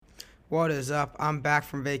What is up? I'm back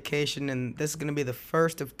from vacation, and this is going to be the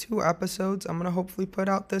first of two episodes I'm going to hopefully put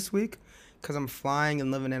out this week because I'm flying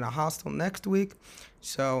and living in a hostel next week.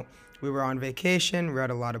 So, we were on vacation,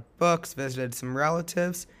 read a lot of books, visited some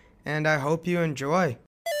relatives, and I hope you enjoy.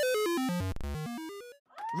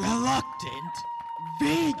 Reluctant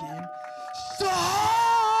vegan soul.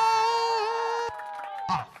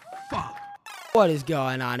 Ah, fuck. What is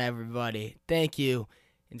going on, everybody? Thank you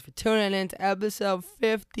and for tuning in to episode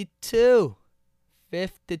 52.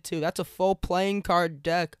 52. That's a full playing card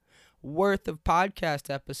deck worth of podcast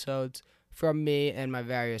episodes from me and my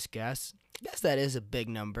various guests. I guess that is a big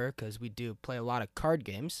number because we do play a lot of card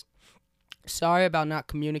games. Sorry about not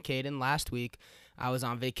communicating. Last week I was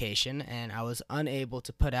on vacation and I was unable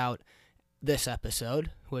to put out this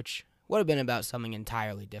episode, which would have been about something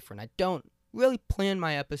entirely different. I don't really plan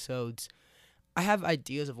my episodes. I have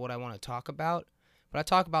ideas of what I want to talk about, but I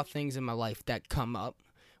talk about things in my life that come up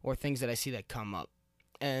or things that I see that come up.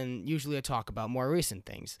 And usually I talk about more recent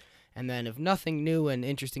things. And then if nothing new and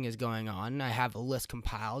interesting is going on, I have a list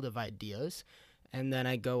compiled of ideas. And then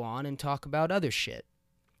I go on and talk about other shit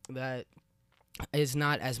that is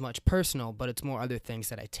not as much personal, but it's more other things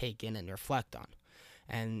that I take in and reflect on.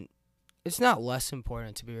 And it's not less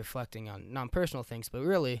important to be reflecting on non-personal things, but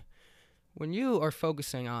really, when you are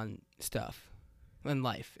focusing on stuff in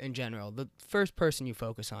life in general, the first person you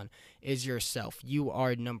focus on is yourself. You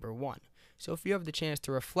are number one. So if you have the chance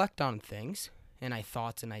to reflect on things and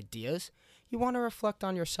thoughts and ideas, you want to reflect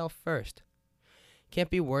on yourself first.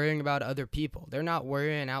 Can't be worrying about other people. They're not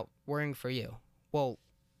worrying for you. Well,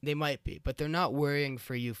 they might be, but they're not worrying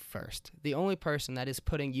for you first. The only person that is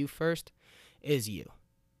putting you first is you.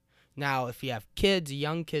 Now, if you have kids,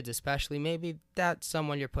 young kids especially, maybe that's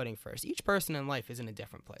someone you're putting first. Each person in life is in a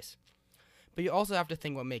different place. But you also have to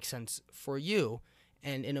think what makes sense for you,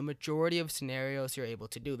 and in a majority of scenarios, you're able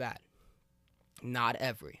to do that. Not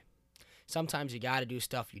every. Sometimes you got to do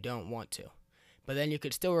stuff you don't want to. But then you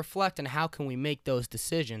could still reflect on how can we make those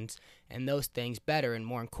decisions and those things better and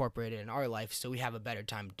more incorporated in our life so we have a better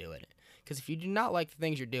time doing it. Because if you do not like the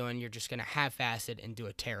things you're doing, you're just going to half-ass it and do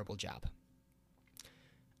a terrible job.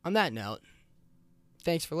 On that note,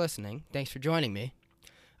 thanks for listening. Thanks for joining me.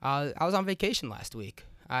 I was on vacation last week.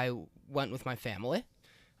 I went with my family.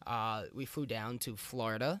 We flew down to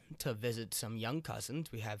Florida to visit some young cousins.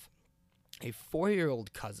 We have a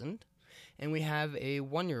 4-year-old cousin, and we have a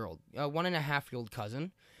 1.5-year-old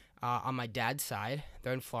cousin on my dad's side.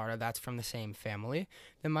 They're in Florida. That's from the same family.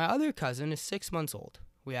 Then my other cousin is 6 months old.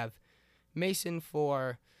 We have Mason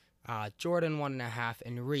 4, Jordan 1.5,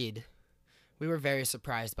 and Reed. We were very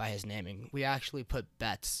surprised by his naming. We actually put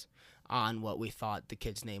bets on what we thought the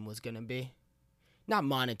kid's name was going to be. Not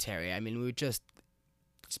monetary. I mean, we were just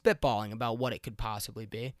spitballing about what it could possibly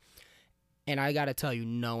be. And I got to tell you,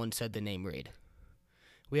 no one said the name Reed.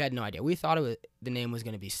 We had no idea. We thought the name was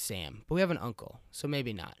going to be Sam, but we have an uncle, so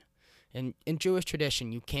maybe not. And in Jewish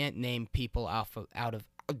tradition, you can't name people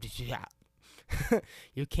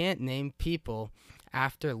you can't name people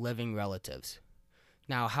after living relatives.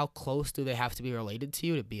 Now, how close do they have to be related to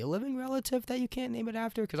you to be a living relative that you can't name it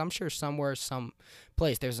after? Because I'm sure somewhere, some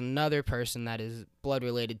place, there's another person that is blood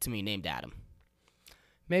related to me named Adam.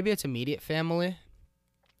 Maybe it's immediate family.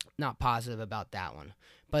 Not positive about that one.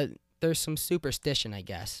 But there's some superstition, I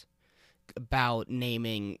guess, about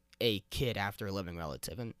naming a kid after a living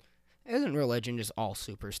relative. And isn't religion just all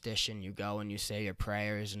superstition? You go and you say your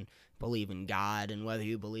prayers and believe in God, and whether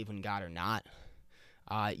you believe in God or not,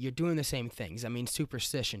 you're doing the same things. I mean,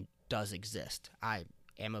 superstition does exist. I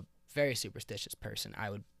am a very superstitious person.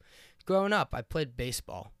 Growing up, I played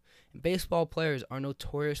baseball. And baseball players are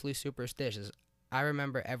notoriously superstitious. I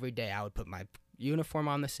remember every day I would put my uniform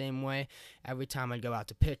on the same way. Every time I'd go out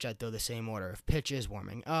to pitch, I'd throw the same order of pitches,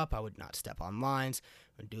 warming up. I would not step on lines.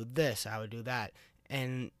 I would do this. I would do that.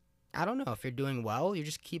 And I don't know, if you're doing well, you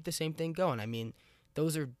just keep the same thing going. I mean,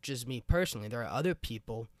 those are just me personally. There are other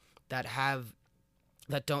people that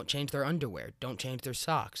don't change their underwear, don't change their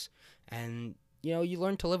socks. And, you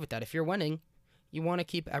learn to live with that. If you're winning, you want to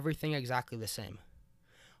keep everything exactly the same.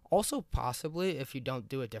 Also, possibly, if you don't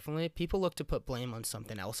do it differently, people look to put blame on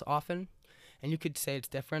something else often, and you could say it's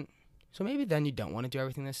different. So maybe then you don't want to do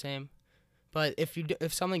everything the same. But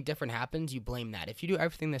if something different happens, you blame that. If you do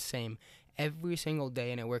everything the same every single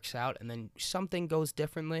day and it works out, and then something goes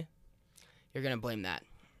differently, you're going to blame that.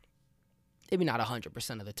 Maybe not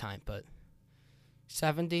 100% of the time, but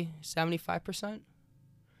 70, 75%?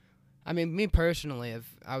 I mean, me personally,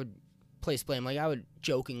 if I would place blame, I would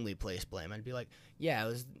jokingly place blame. I'd be like, yeah,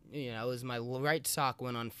 it was my right sock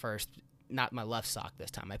went on first, not my left sock this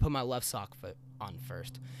time. I put my left sock foot on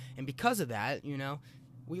first. And because of that,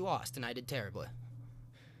 we lost and I did terribly.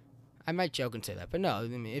 I might joke and say that, but no, I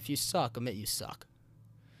mean, if you suck, admit you suck.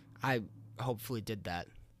 I hopefully did that.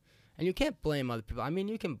 And you can't blame other people. I mean,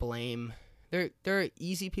 you can blame. There are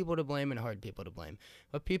easy people to blame and hard people to blame.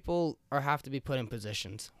 But people have to be put in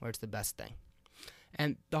positions where it's the best thing.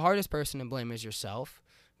 And the hardest person to blame is yourself,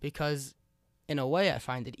 because in a way I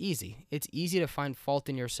find it easy. It's easy to find fault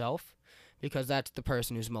in yourself because that's the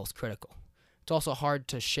person who's most critical. It's also hard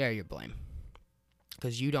to share your blame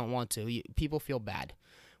because you don't want to. People feel bad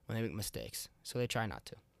when they make mistakes, so they try not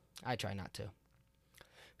to. I try not to.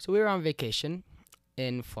 So we were on vacation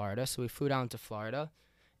in Florida, so we flew down to Florida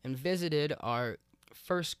and visited our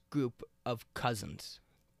first group of cousins.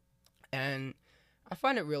 And I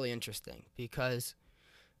find it really interesting because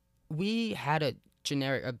we had a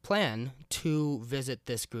plan to visit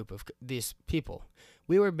this group of these people.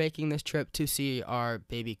 We were making this trip to see our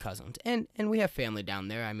baby cousins, and we have family down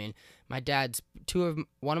there. I mean,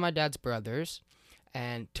 one of my dad's brothers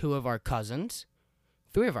and two of our cousins,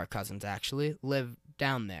 three of our cousins actually, live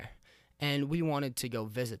down there. And we wanted to go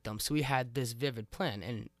visit them, so we had this vivid plan.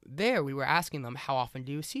 And there we were asking them, how often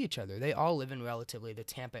do you see each other? They all live in relatively the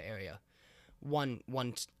Tampa area. One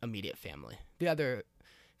immediate family. The other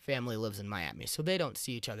family lives in Miami, so they don't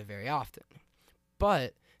see each other very often.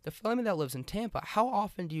 But the family that lives in Tampa, how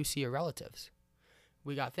often do you see your relatives?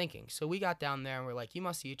 We got thinking. So we got down there and we're like, you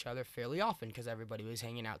must see each other fairly often because everybody was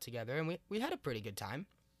hanging out together. And we had a pretty good time.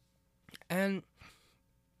 And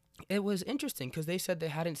it was interesting because they said they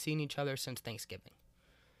hadn't seen each other since Thanksgiving.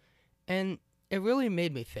 And it really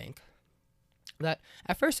made me think that,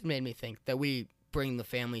 at first it made me think that we bring the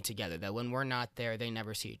family together, that when we're not there, they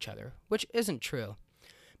never see each other, which isn't true.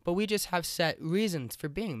 But we just have set reasons for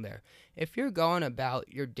being there. If you're going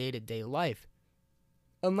about your day-to-day life,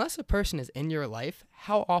 unless a person is in your life,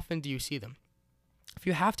 how often do you see them? If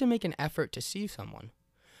you have to make an effort to see someone,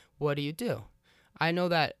 what do? I know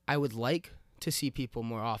that I would like to see people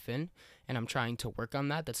more often, and I'm trying to work on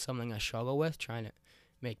that. That's something I struggle with, trying to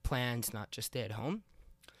make plans, not just stay at home.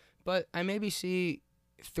 But I maybe see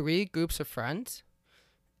 3 groups of friends,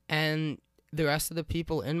 and the rest of the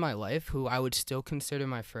people in my life who I would still consider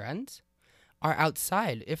my friends are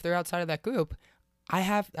outside. If they're outside of that group,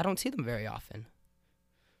 I don't see them very often.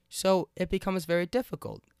 So it becomes very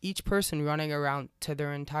difficult, each person running around to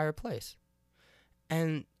their entire place.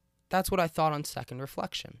 And that's what I thought on second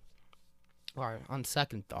reflection. Or on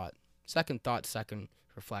second thought. Second thought, second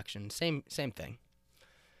reflection. Same thing.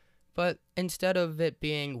 But instead of it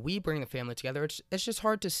being we bring the family together, it's just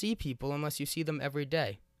hard to see people unless you see them every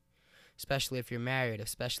day. Especially if you're married,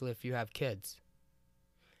 especially if you have kids.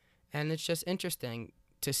 And it's just interesting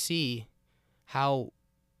to see how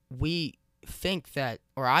we think that,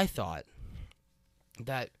 or I thought,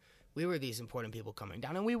 that we were these important people coming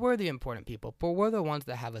down. And we were the important people, but we're the ones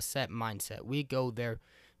that have a set mindset. We go there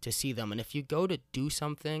to see them. And if you go to do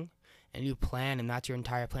something and you plan and that's your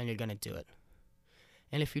entire plan, you're going to do it.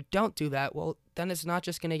 And if you don't do that, well, then it's not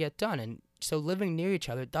just going to get done. And so living near each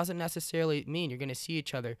other doesn't necessarily mean you're going to see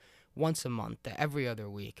each other once a month, every other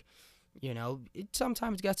week. You know, it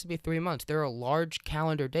sometimes gets to be 3 months. There are large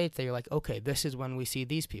calendar dates that you're like, okay, this is when we see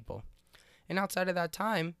these people. And outside of that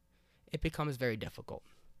time, it becomes very difficult.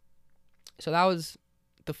 So that was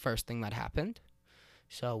the first thing that happened.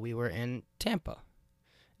 So we were in Tampa.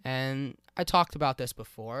 And I talked about this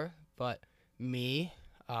before, but me,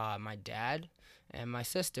 my dad, and my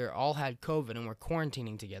sister all had COVID and were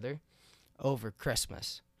quarantining together over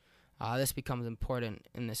Christmas. This becomes important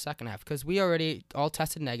in the second half because we already all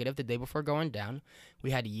tested negative the day before going down. We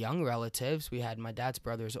had young relatives. We had my dad's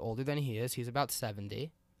brother's older than he is. He's about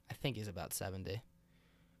 70. I think he's about 70.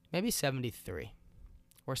 Maybe 73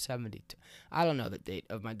 or 72. I don't know the date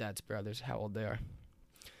of my dad's brothers, how old they are.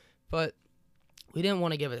 But we didn't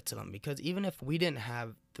want to give it to them because even if we didn't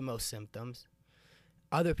have the most symptoms,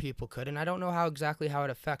 other people could. And I don't know exactly how it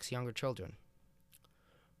affects younger children.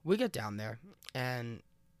 We get down there, and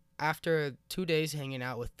after 2 days hanging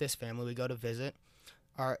out with this family, we go to visit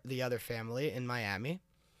the other family in Miami,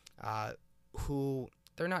 who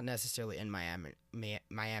they're not necessarily in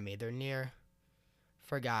Miami. They're near,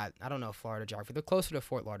 I don't know Florida geography. They're closer to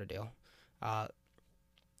Fort Lauderdale.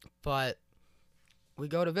 But we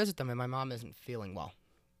go to visit them, and my mom isn't feeling well.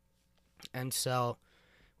 And so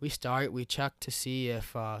we check to see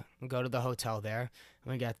if we go to the hotel there,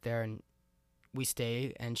 and we get there, and we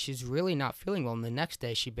stay, and she's really not feeling well, and the next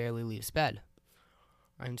day she barely leaves bed.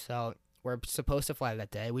 And so we're supposed to fly that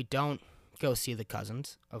day. We don't go see the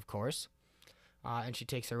cousins, of course, and she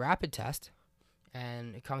takes a rapid test,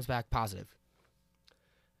 and it comes back positive.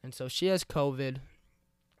 And so she has COVID,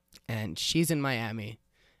 and she's in Miami,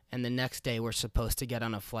 and the next day we're supposed to get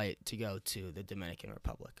on a flight to go to the Dominican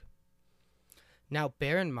Republic. Now,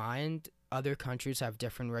 bear in mind, other countries have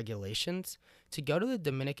different regulations. To go to the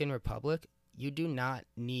Dominican Republic, you do not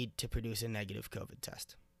need to produce a negative COVID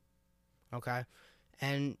test. Okay?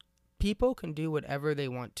 And people can do whatever they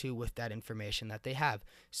want to with that information that they have.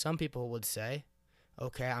 Some people would say,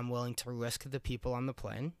 okay, I'm willing to risk the people on the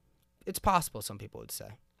plane. It's possible, some people would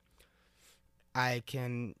say. I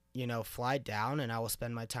can, fly down and I will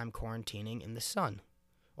spend my time quarantining in the sun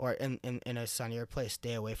or in a sunnier place,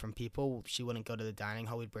 stay away from people. She wouldn't go to the dining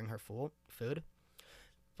hall. We'd bring her food.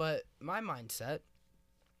 But my mindset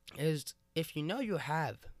is, if you know you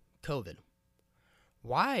have COVID,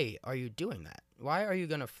 why are you doing that? Why are you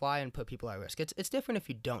going to fly and put people at risk? It's different if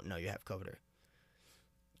you don't know you have COVID.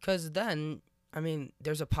 Because then,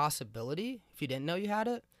 there's a possibility, if you didn't know you had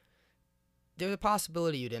it, there's a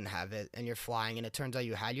possibility you didn't have it and you're flying and it turns out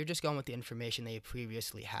you had. You're just going with the information that you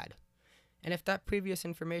previously had. And if that previous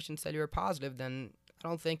information said you were positive, then I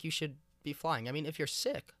don't think you should be flying. If you're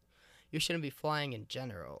sick, you shouldn't be flying in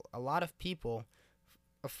general. A lot of people,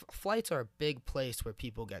 flights are a big place where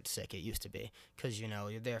people get sick. It used to be because,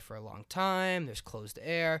 you're there for a long time. There's closed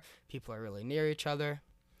air. People are really near each other.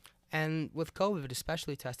 And with COVID,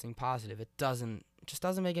 especially testing positive, it just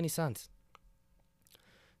doesn't make any sense.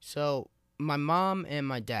 So my mom and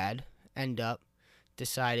my dad end up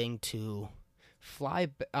deciding to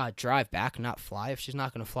drive back, not fly. If she's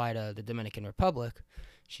not going to fly to the Dominican Republic,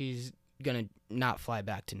 she's going to not fly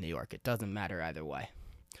back to New York. It doesn't matter either way.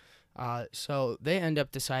 So they end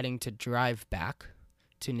up deciding to drive back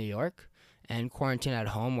to New York and quarantine at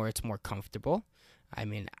home where it's more comfortable.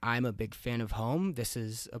 I'm a big fan of home. This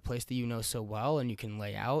is a place that you know so well and you can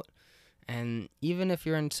lay out. And even if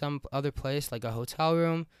you're in some other place like a hotel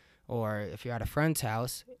room or if you're at a friend's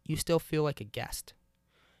house, you still feel like a guest.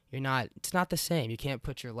 It's not the same. You can't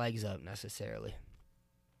put your legs up necessarily.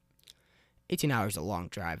 18 hours is a long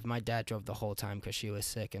drive. My dad drove the whole time because she was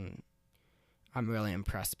sick, and I'm really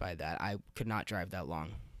impressed by that. I could not drive that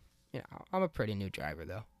long. I'm a pretty new driver,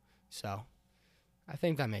 though, so I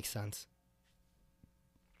think that makes sense.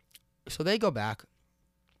 So they go back,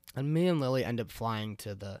 and me and Lily end up flying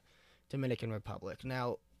to the Dominican Republic.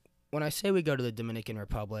 Now, when I say we go to the Dominican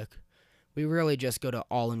Republic, we really just go to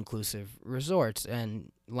all-inclusive resorts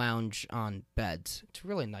and lounge on beds. It's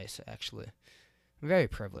really nice, actually. I'm very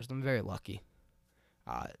privileged. I'm very lucky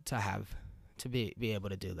to be able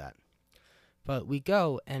to do that. But we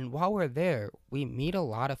go, and while we're there, we meet a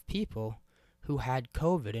lot of people who had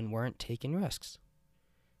COVID and weren't taking risks.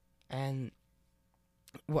 And,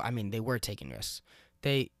 they were taking risks.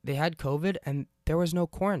 They had COVID, and there was no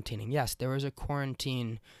quarantining. Yes, there was a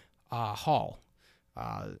quarantine hall.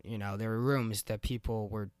 There were rooms that people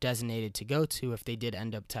were designated to go to if they did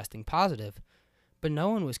end up testing positive. But no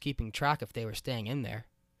one was keeping track if they were staying in there.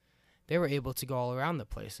 They were able to go all around the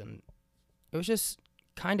place, and it was just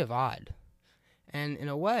kind of odd. And in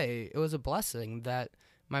a way, it was a blessing that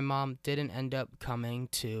my mom didn't end up coming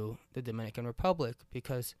to the Dominican Republic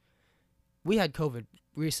because we had COVID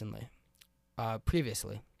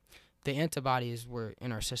previously. The antibodies were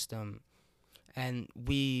in our system, and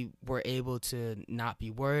we were able to not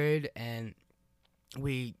be worried, and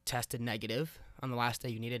we tested negative. On the last day,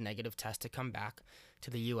 you need a negative test to come back to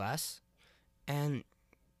the U.S., and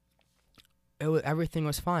everything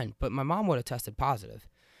was fine. But my mom would have tested positive.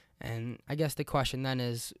 And I guess the question then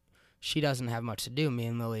is, she doesn't have much to do. Me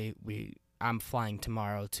and Lily, I'm flying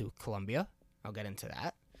tomorrow to Colombia. I'll get into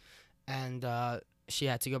that. And she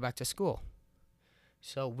had to go back to school.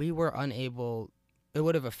 So we were unable, it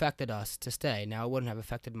would have affected us to stay. Now, it wouldn't have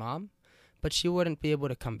affected Mom, but she wouldn't be able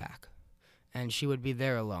to come back. And she would be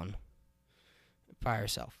there alone by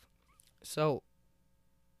herself. So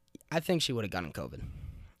I think she would have gotten COVID.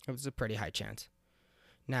 It was a pretty high chance.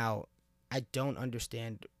 Now, I don't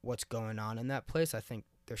understand what's going on in that place. I think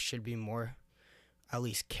there should be more, at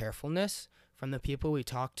least carefulness. From the people we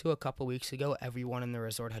talked to a couple weeks ago, everyone in the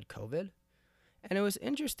resort had COVID. And it was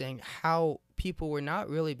interesting how people were not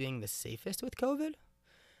really being the safest with COVID,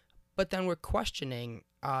 but then were questioning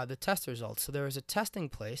the test results. So there was a testing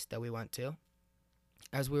place that we went to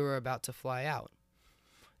as we were about to fly out.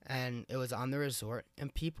 And it was on the resort,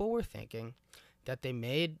 and people were thinking that they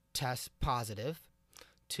made tests positive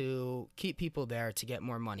to keep people there to get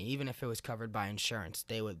more money, even if it was covered by insurance.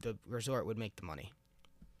 The resort would make the money.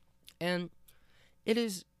 And it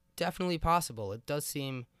is definitely possible. It does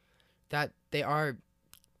seem that they are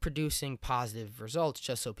producing positive results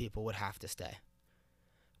just so people would have to stay.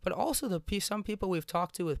 But also, some people we've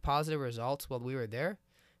talked to with positive results while we were there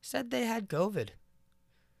said they had COVID.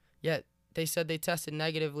 Yet they said they tested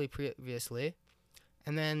negatively previously,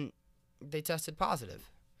 and then they tested positive.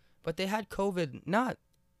 But they had COVID not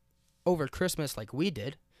over Christmas like we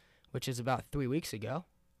did, which is about 3 weeks ago.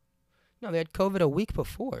 No, they had COVID a week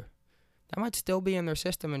before. That might still be in their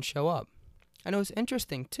system and show up. And it was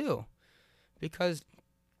interesting, too, because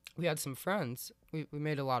we had some friends. We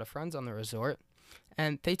made a lot of friends on the resort,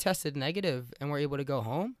 and they tested negative and were able to go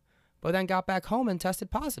home, but then got back home and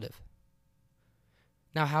tested positive.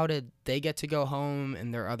 Now, how did they get to go home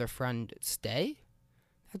and their other friend stay?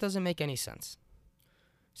 That doesn't make any sense.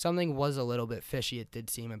 Something was a little bit fishy, it did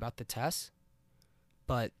seem, about the tests,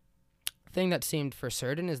 but the thing that seemed for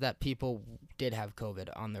certain is that people did have COVID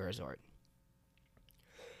on the resort.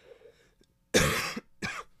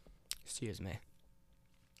 Excuse me.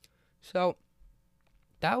 So,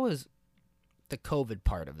 that was the COVID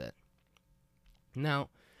part of it. Now,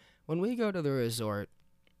 when we go to the resort,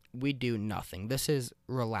 we do nothing. This is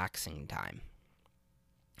relaxing time.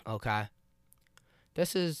 Okay?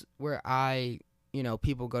 This is where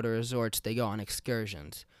people go to resorts, they go on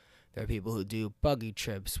excursions. There are people who do buggy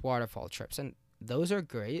trips, waterfall trips, and those are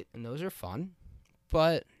great and those are fun.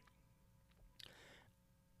 But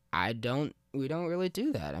we don't really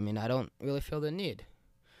do that. I mean, I don't really feel the need.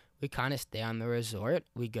 We kind of stay on the resort.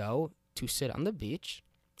 We go to sit on the beach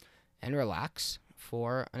and relax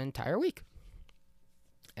for an entire week.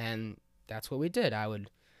 And that's what we did. I would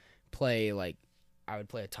play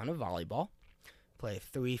a ton of volleyball, play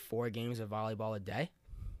 3-4 games of volleyball a day.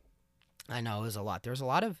 I know it was a lot. There was a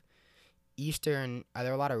lot of there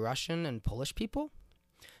were a lot of Russian and Polish people,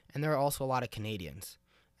 and there were also a lot of Canadians.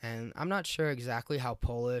 And I'm not sure exactly how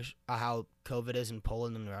COVID is in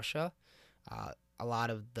Poland and Russia. A lot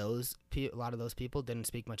of those people didn't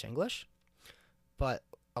speak much English, but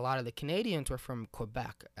a lot of the Canadians were from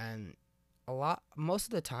Quebec, and most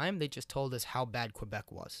of the time they just told us how bad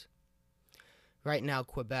Quebec was. Right now,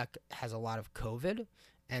 Quebec has a lot of COVID,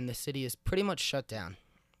 and the city is pretty much shut down.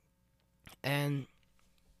 And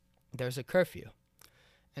there's a curfew.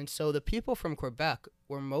 And so the people from Quebec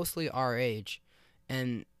were mostly our age,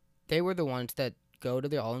 and they were the ones that go to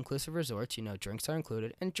the all-inclusive resorts, drinks are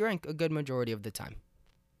included, and drink a good majority of the time.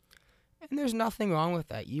 And there's nothing wrong with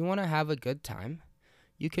that. You want to have a good time,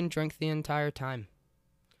 you can drink the entire time.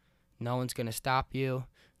 No one's going to stop you.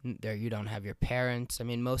 You don't have your parents. I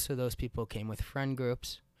mean, most of those people came with friend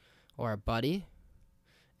groups or a buddy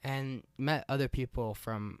and met other people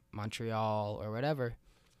from Montreal or wherever,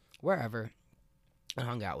 and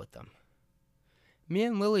hung out with them. Me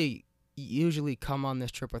and Lily usually come on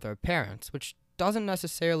this trip with our parents, which doesn't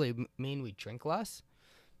necessarily mean we drink less,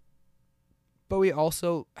 but we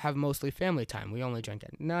also have mostly family time. We only drink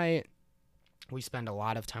at night. We spend a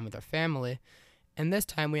lot of time with our family, and this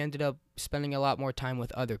time we ended up spending a lot more time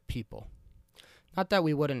with other people. Not that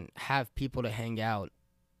we wouldn't have people to hang out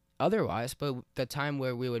otherwise, but the time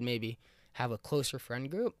where we would maybe have a closer friend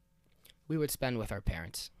group, we would spend with our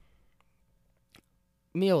parents.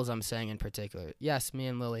 Meals, I'm saying in particular. Yes, me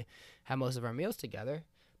and Lily have most of our meals together,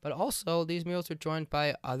 but also these meals are joined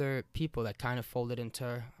by other people that kind of folded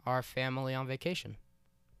into our family on vacation.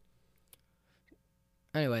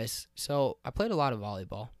 Anyways, so I played a lot of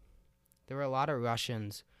volleyball. There were a lot of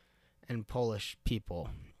Russians and Polish people.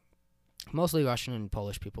 Mostly Russian and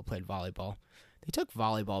Polish people played volleyball. They took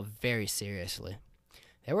volleyball very seriously.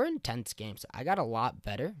 They were intense games. I got a lot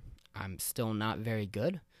better. I'm still not very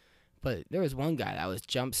good. But there was one guy that was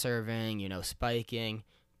jump serving, spiking,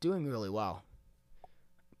 doing really well.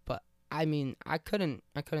 But I mean, I couldn't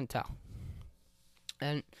tell.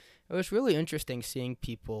 And it was really interesting seeing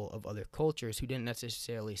people of other cultures who didn't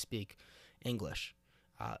necessarily speak English.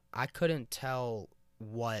 I couldn't tell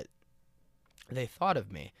what they thought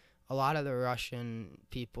of me. A lot of the Russian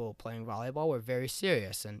people playing volleyball were very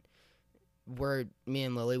serious, and me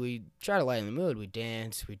and Lily, we try to lighten the mood. We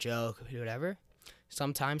dance, we joke, we do whatever.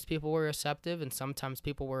 Sometimes people were receptive, and sometimes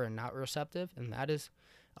people were not receptive, and that is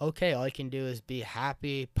okay. All you can do is be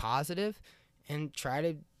happy, positive, and try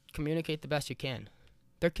to communicate the best you can.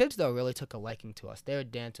 Their kids, though, really took a liking to us. They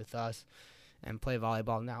would dance with us and play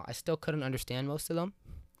volleyball. Now, I still couldn't understand most of them,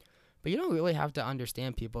 but you don't really have to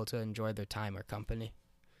understand people to enjoy their time or company.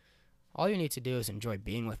 All you need to do is enjoy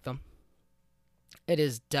being with them. It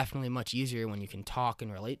is definitely much easier when you can talk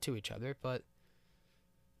and relate to each other, but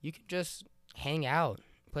you can just hang out,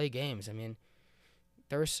 play games. I mean,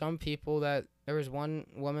 there was one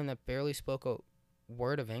woman that barely spoke a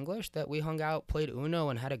word of English that we hung out, played Uno,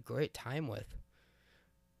 and had a great time with.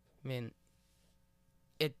 I mean,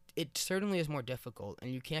 it certainly is more difficult,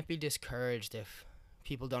 and you can't be discouraged if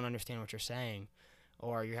people don't understand what you're saying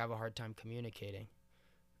or you have a hard time communicating.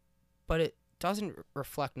 But it doesn't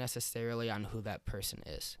reflect necessarily on who that person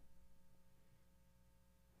is.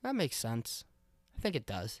 That makes sense. I think it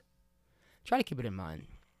does. Try to keep it in mind.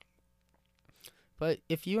 But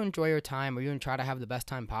if you enjoy your time or you try to have the best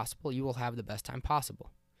time possible, you will have the best time possible.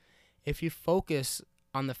 If you focus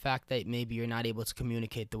on the fact that maybe you're not able to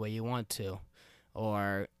communicate the way you want to,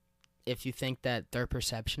 or if you think that their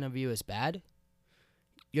perception of you is bad,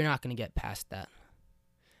 you're not going to get past that.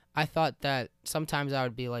 I thought that sometimes I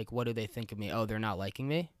would be like, what do they think of me? Oh, they're not liking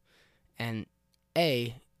me. And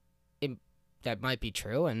that might be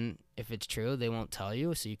true, and if it's true, they won't tell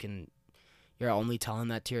you, so you're only telling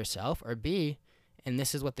that to yourself. Or B, and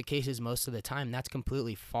this is what the case is most of the time, that's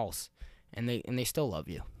completely false, and they still love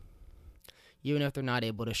you, even if they're not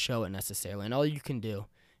able to show it necessarily. And all you can do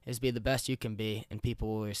is be the best you can be, and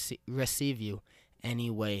people will receive you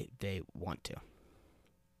any way they want to.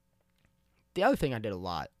 The other thing I did a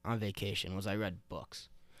lot on vacation was I read books.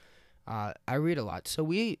 I read a lot, so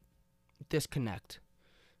we disconnect.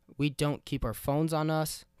 We don't keep our phones on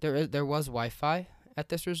us. There was Wi-Fi at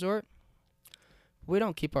this resort. We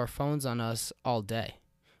don't keep our phones on us all day.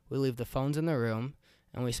 We leave the phones in the room,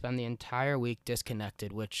 and we spend the entire week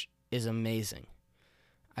disconnected, which is amazing.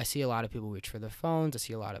 I see a lot of people reach for their phones. I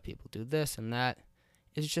see a lot of people do this and that.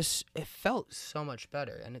 It felt so much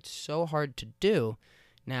better, and it's so hard to do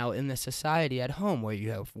now in the society at home where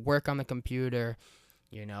you have work on the computer.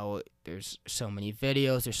 You know, there's so many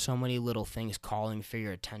videos, there's so many little things calling for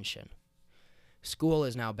your attention. School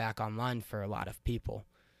is now back online for a lot of people,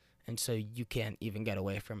 and so you can't even get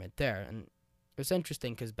away from it there. And it's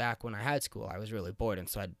interesting because back when I had school, I was really bored, and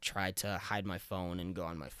so I'd try to hide my phone and go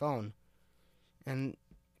on my phone. And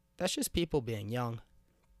that's just people being young.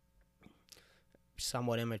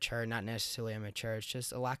 Somewhat immature, not necessarily immature. It's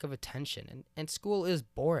just a lack of attention. And school is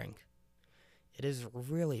boring. It is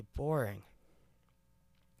really boring.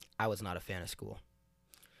 I was not a fan of school.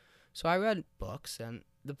 So I read books, and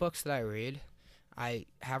the books that I read, I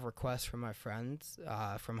have requests from my friends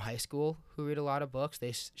from high school who read a lot of books.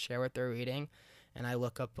 They share what they're reading, and I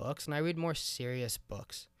look up books, and I read more serious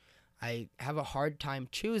books. I have a hard time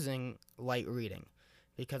choosing light reading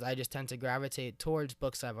because I just tend to gravitate towards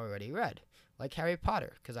books I've already read, like Harry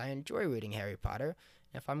Potter, because I enjoy reading Harry Potter.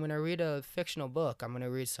 If I'm going to read a fictional book, I'm going to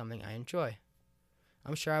read something I enjoy.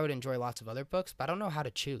 I'm sure I would enjoy lots of other books, but I don't know how to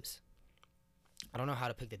choose. I don't know how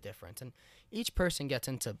to pick the difference. And each person gets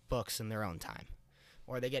into books in their own time,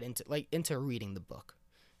 or they get into reading the book.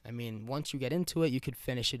 I mean, once you get into it, you could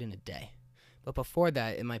finish it in a day. But before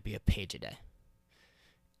that, it might be a page a day.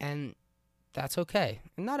 And that's okay.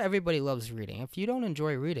 And not everybody loves reading. If you don't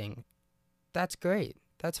enjoy reading, that's great.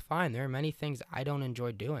 That's fine. There are many things I don't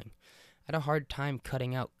enjoy doing. I had a hard time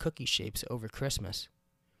cutting out cookie shapes over Christmas.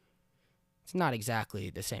 It's not exactly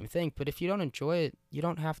the same thing, but if you don't enjoy it, you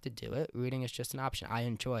don't have to do it. Reading is just an option. I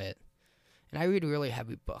enjoy it. And I read really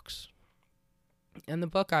heavy books. And the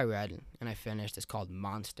book I read and I finished is called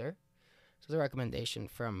Monster. So it's a recommendation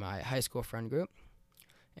from my high school friend group.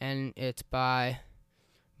 And it's by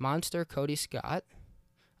Monster Cody Scott,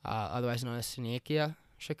 otherwise known as Sneakia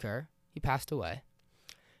Shakur. He passed away.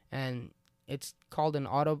 And it's called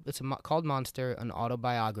called Monster, an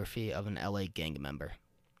autobiography of an LA gang member.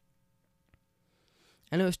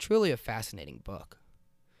 And it was truly a fascinating book.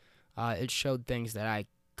 It showed things that I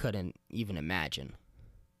couldn't even imagine.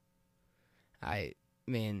 I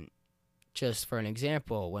mean, just for an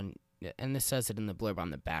example, and this says it in the blurb on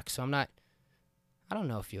the back, so I don't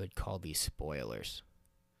know if you would call these spoilers.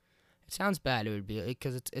 It sounds bad, it would be,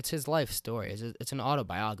 because it's his life story. It's an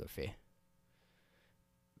autobiography.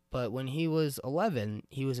 But when he was 11,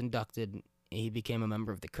 he was inducted, he became a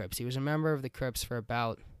member of the Crips. He was a member of the Crips for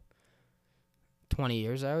about 20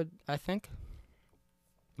 years, I think.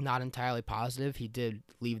 Not entirely positive. He did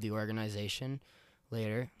leave the organization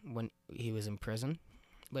later when he was in prison,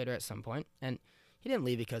 later at some point. And he didn't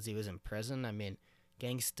leave because he was in prison. I mean,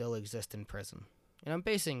 gangs still exist in prison. And I'm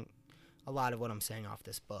basing a lot of what I'm saying off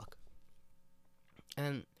this book.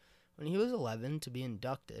 And when he was 11 to be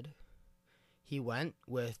inducted, he went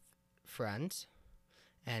with friends,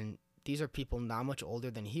 and these are people not much older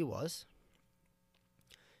than he was,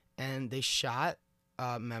 and they shot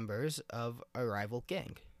members of a rival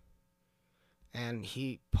gang. And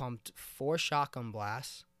he pumped 4 shotgun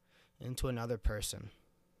blasts into another person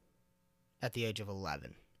at the age of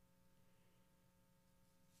 11.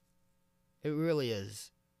 It really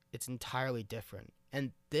is. It's entirely different.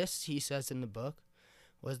 And this, he says in the book,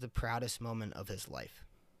 was the proudest moment of his life.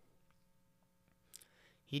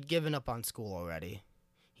 He'd given up on school already.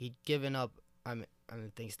 He'd given up on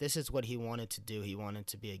things. This is what he wanted to do. He wanted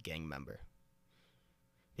to be a gang member.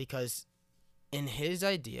 Because in his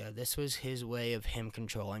idea, this was his way of him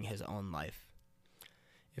controlling his own life.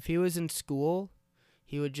 If he was in school,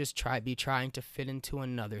 He would just be trying to fit into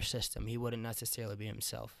another system. He wouldn't necessarily be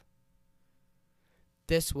himself.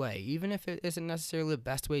 This way, even if it isn't necessarily the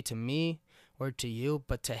best way to me or to you,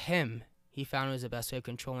 but to him, he found it was the best way of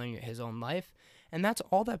controlling his own life. And that's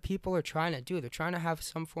all that people are trying to do. They're trying to have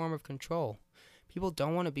some form of control. People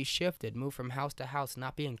don't want to be shifted, move from house to house,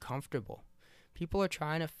 not being comfortable. People are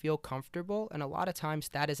trying to feel comfortable, and a lot of times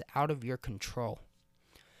that is out of your control.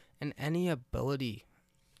 And any ability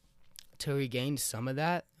to regain some of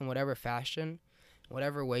that in whatever fashion,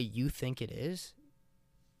 whatever way you think it is,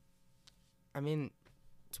 I mean,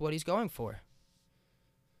 it's what he's going for.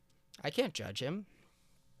 I can't judge him.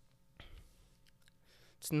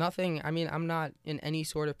 It's nothing, I mean, I'm not in any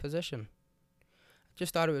sort of position. I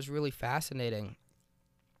just thought it was really fascinating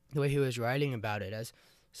the way he was writing about it, as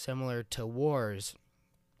similar to wars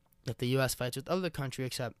that the U.S. fights with other countries,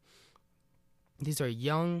 except these are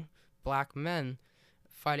young black men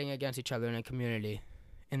fighting against each other in a community,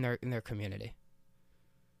 in their community.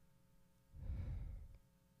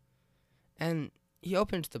 And he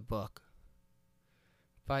opens the book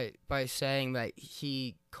by saying that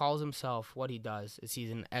he calls himself, what he does is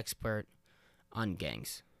he's an expert on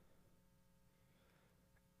gangs.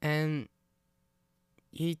 And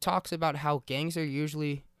he talks about how gangs are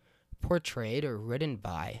usually portrayed or written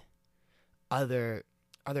by other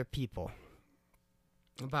people.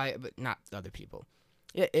 But not other people.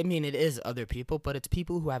 I mean, it is other people, but it's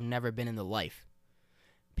people who have never been in the life.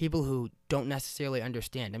 People who don't necessarily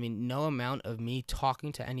understand. I mean, no amount of me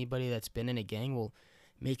talking to anybody that's been in a gang will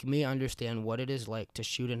make me understand what it is like to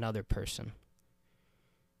shoot another person.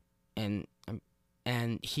 And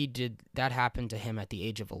that happened to him at the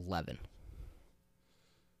age of 11.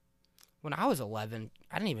 When I was 11,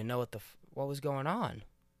 I didn't even know what was going on.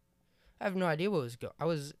 I have no idea what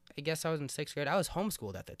was I guess I was in 6th grade. I was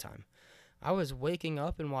homeschooled at the time. I was waking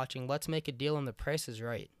up and watching Let's Make a Deal and The Price is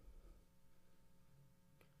Right.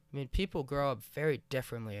 I mean, people grow up very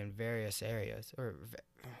differently in various areas, or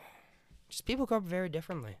just people grow up very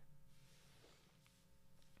differently.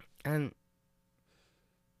 And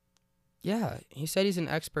yeah, he said he's an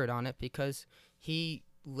expert on it because he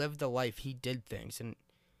lived the life, he did things, and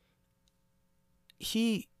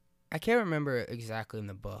I can't remember exactly in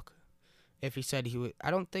the book if he said he would.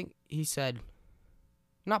 I don't think he said,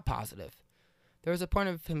 not positive. There was a point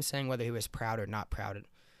of him saying whether he was proud or not proud,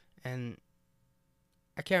 and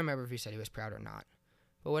I can't remember if he said he was proud or not.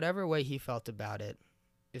 But whatever way he felt about it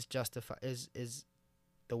is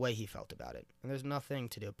the way he felt about it, and there's nothing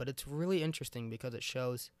to do. But it's really interesting because it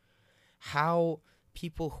shows how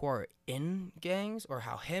people who are in gangs, or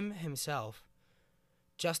how himself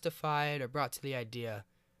justified or brought to the idea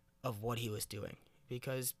of what he was doing.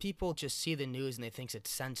 Because people just see the news and they think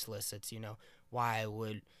it's senseless. It's, why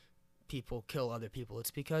would people kill other people?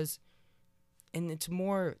 It's because, and it's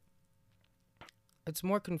more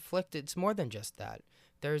conflicted. It's more than just that.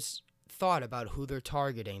 There's thought about who they're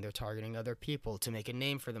targeting. They're targeting other people to make a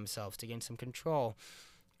name for themselves, to gain some control.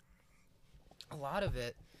 A lot of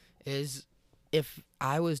it is, if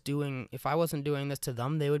I wasn't doing this to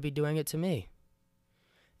them, they would be doing it to me.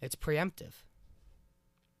 It's preemptive.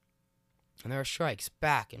 And there are strikes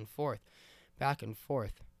back and forth, back and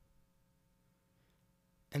forth.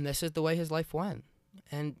 And this is the way his life went.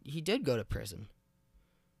 And he did go to prison.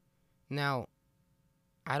 Now,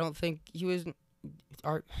 I don't think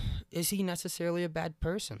is he necessarily a bad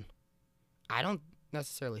person? I don't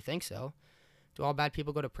necessarily think so. Do all bad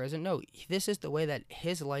people go to prison? No, this is the way that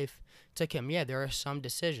his life took him. Yeah, there are some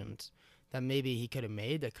decisions that maybe he could have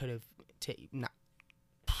made that could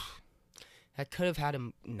have had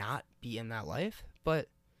him not be in that life. But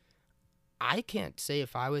I can't say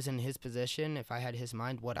if I was in his position, if I had his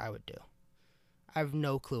mind, what I would do. I have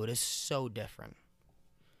no clue. It is so different.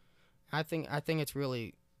 I think it's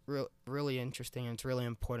really interesting, and it's really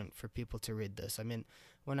important for people to read this. I mean,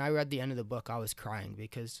 when I read the end of the book, I was crying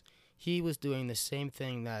because he was doing the same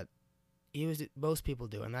thing that most people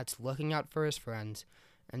do, and that's looking out for his friends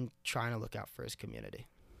and trying to look out for his community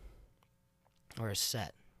or his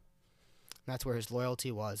set. That's where his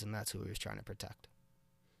loyalty was, and that's who he was trying to protect.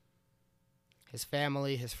 His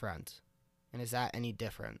family, his friends. And is that any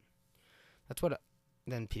different?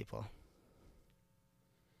 Than people.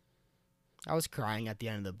 I was crying at the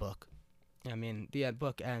end of the book. I mean, the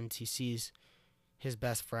book ends, he sees his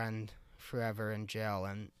best friend forever in jail,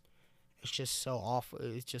 and it's just so awful.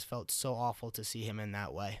 It just felt so awful to see him in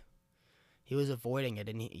that way. He was avoiding it,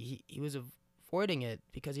 and he was avoiding it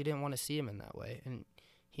because he didn't want to see him in that way, and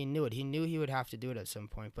he knew it. He knew he would have to do it at some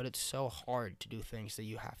point, but it's so hard to do things that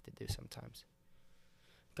you have to do sometimes.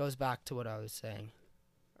 It goes back to what I was saying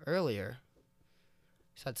earlier.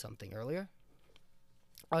 Said something earlier.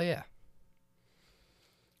 Oh, yeah.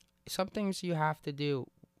 Some things you have to do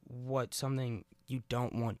something you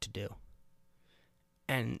don't want to do.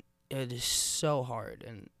 And it is so hard.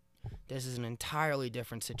 And this is an entirely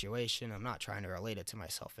different situation. I'm not trying to relate it to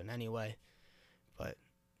myself in any way. But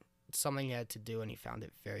it's something he had to do, and he found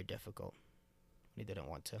it very difficult. He didn't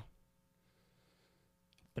want to.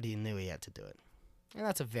 But he knew he had to do it. And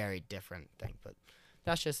that's a very different thing. But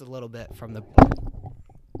that's just a little bit from the book.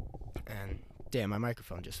 And damn, my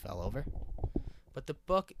microphone just fell over. But the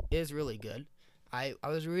book is really good. I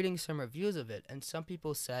was reading some reviews of it, and some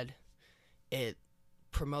people said it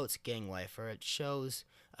promotes gang life, or it shows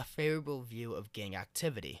a favorable view of gang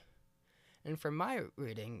activity. And from my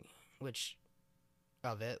reading, which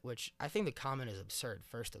I think the comment is absurd,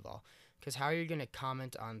 first of all, because how are you going to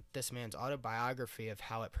comment on this man's autobiography of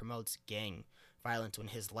how it promotes gang violence when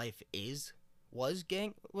his life was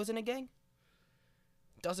in a gang?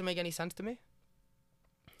 Doesn't make any sense to me.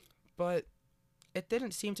 But it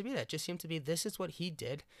didn't seem to be that. It just seemed to be this is what he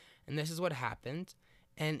did, and this is what happened.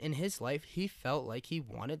 And in his life, he felt like he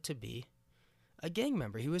wanted to be a gang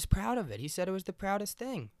member. He was proud of it. He said it was the proudest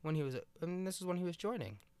thing and this is when he was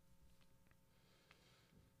joining.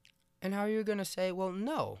 And how are you going to say, well,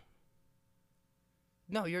 no,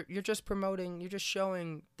 you're just promoting, you're just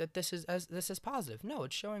showing that this is positive. No,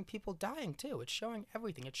 it's showing people dying too. It's showing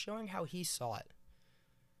everything. It's showing how he saw it.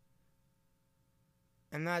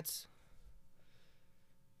 And that's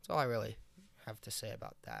all I really have to say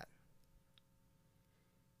about that.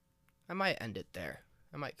 I might end it there.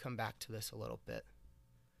 I might come back to this a little bit.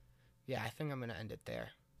 Yeah, I think I'm going to end it there.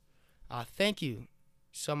 Thank you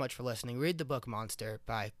so much for listening. Read the book Monster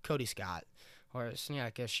by Cody Scott, or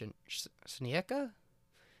Sneaka?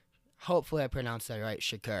 Hopefully I pronounced that right,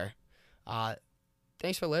 Shakur.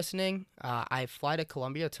 Thanks for listening. I fly to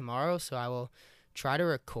Colombia tomorrow, so I will try to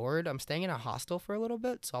record. I'm staying in a hostel for a little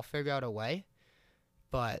bit, so I'll figure out a way.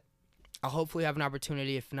 But I'll hopefully have an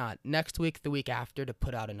opportunity, if not next week, the week after, to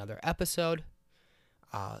put out another episode.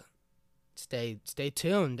 Stay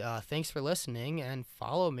tuned. Thanks for listening, and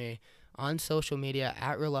follow me on social media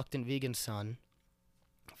at Reluctant Vegan Son.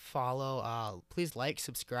 Please like,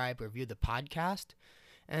 subscribe, review the podcast.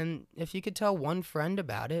 And if you could tell one friend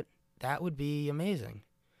about it, that would be amazing.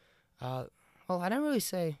 Well, I didn't really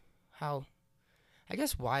say how. I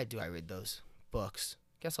guess why do I read those books?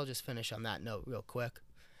 Guess I'll just finish on that note real quick.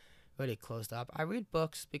 Already closed up. I read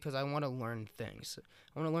books because I want to learn things.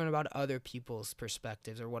 I want to learn about other people's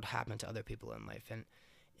perspectives or what happened to other people in life. And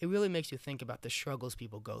it really makes you think about the struggles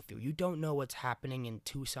people go through. You don't know what's happening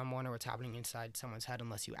to someone or what's happening inside someone's head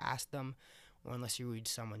unless you ask them or unless you read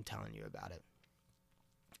someone telling you about it.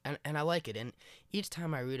 And I like it. And each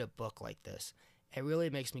time I read a book like this, it really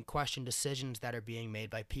makes me question decisions that are being made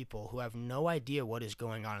by people who have no idea what is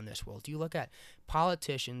going on in this world. You look at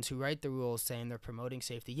politicians who write the rules saying they're promoting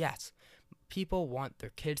safety. Yes, people want their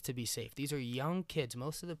kids to be safe. These are young kids.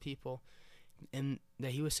 Most of the people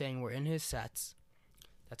that he was saying were in his sets.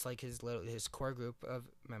 That's like his core group of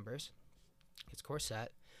members. His core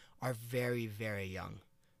set are very, very young.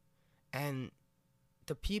 And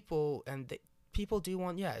people do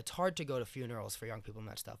want, it's hard to go to funerals for young people and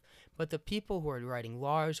that stuff. But the people who are writing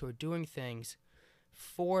laws, who are doing things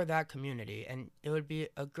for that community, and it would be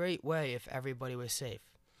a great way if everybody was safe.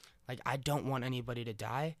 Like, I don't want anybody to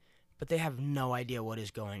die, but they have no idea what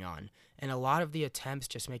is going on. And a lot of the attempts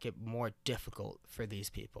just make it more difficult for these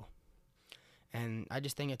people. And I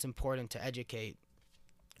just think it's important to educate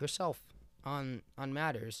yourself on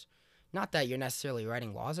matters. Not that you're necessarily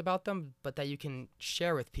writing laws about them, but that you can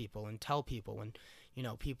share with people and tell people when,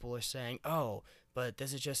 people are saying, oh, but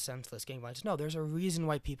this is just senseless gang violence. No, there's a reason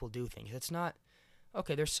why people do things. It's not,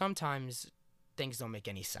 okay, there's sometimes things don't make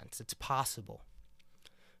any sense. It's possible.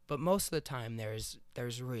 But most of the time there's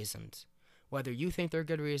reasons. Whether you think they're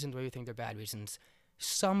good reasons, whether you think they're bad reasons,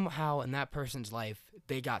 somehow in that person's life,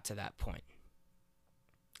 they got to that point.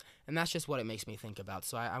 And that's just what it makes me think about.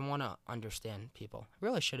 So I want to understand people. I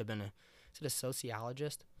really should have been a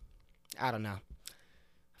sociologist? I don't know.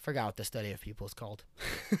 I forgot what the study of people is called.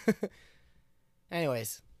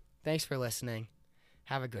 Anyways, thanks for listening.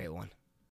 Have a great one.